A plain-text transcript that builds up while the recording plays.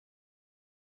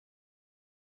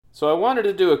So I wanted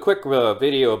to do a quick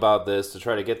video about this to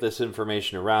try to get this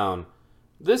information around.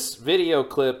 This video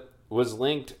clip was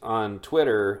linked on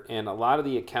Twitter, and a lot of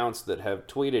the accounts that have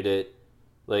tweeted it,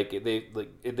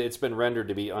 it's been rendered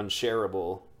to be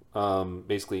unshareable.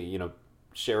 Basically,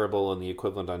 shareable and the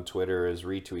equivalent on Twitter is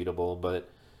retweetable. But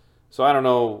so I don't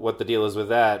know what the deal is with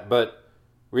that. But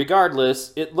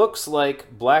regardless, it looks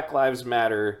like Black Lives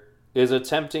Matter is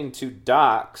attempting to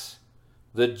dox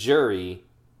the jury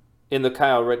in the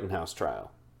Kyle Rittenhouse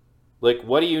trial. Like,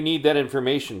 what do you need that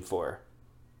information for?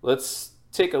 Let's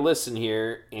take a listen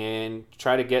here and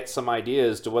try to get some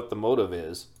ideas to what the motive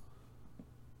is.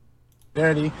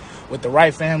 With the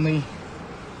right family,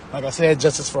 like I said,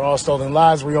 justice for all stolen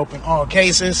lives, reopen all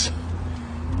cases,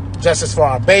 justice for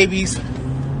our babies.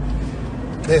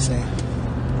 Listen,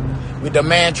 we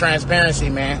demand transparency,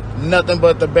 man. Nothing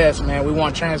but the best, man. We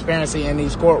want transparency in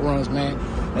these courtrooms, man.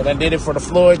 And I did it for the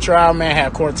Floyd trial, man.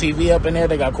 Had Court TV up in there.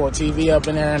 They got Court TV up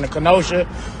in there in the Kenosha.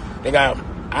 They got,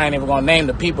 I ain't even gonna name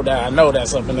the people that I know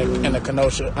that's up in the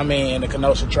Kenosha. In the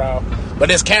Kenosha trial. But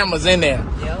there's cameras in there.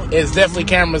 Yep. It's definitely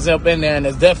cameras up in there, and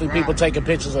there's definitely people taking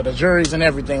pictures of the juries and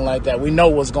everything like that. We know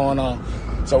what's going on.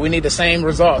 So we need the same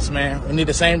results, man. We need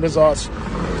the same results.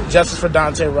 Justice for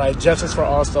Daunte Wright. Justice for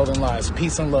all stolen lives.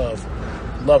 Peace and love.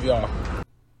 Love y'all.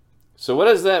 So what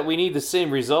does that "we need the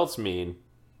same results" mean?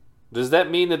 Does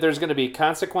that mean that there's going to be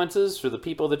consequences for the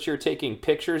people that you're taking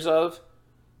pictures of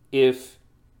if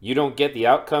you don't get the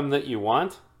outcome that you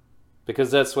want?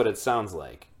 Because that's what it sounds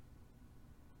like.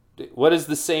 What is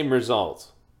the same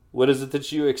result? What is it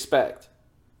that you expect?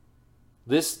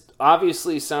 This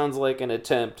obviously sounds like an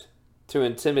attempt to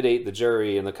intimidate the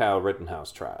jury in the Kyle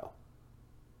Rittenhouse trial.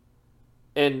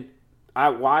 And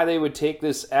why they would take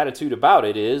this attitude about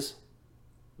it is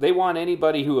they want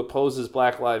anybody who opposes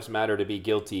Black Lives Matter to be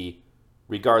guilty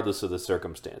regardless of the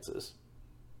circumstances.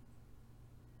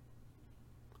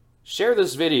 Share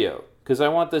this video because I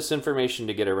want this information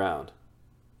to get around.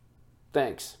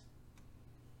 Thanks.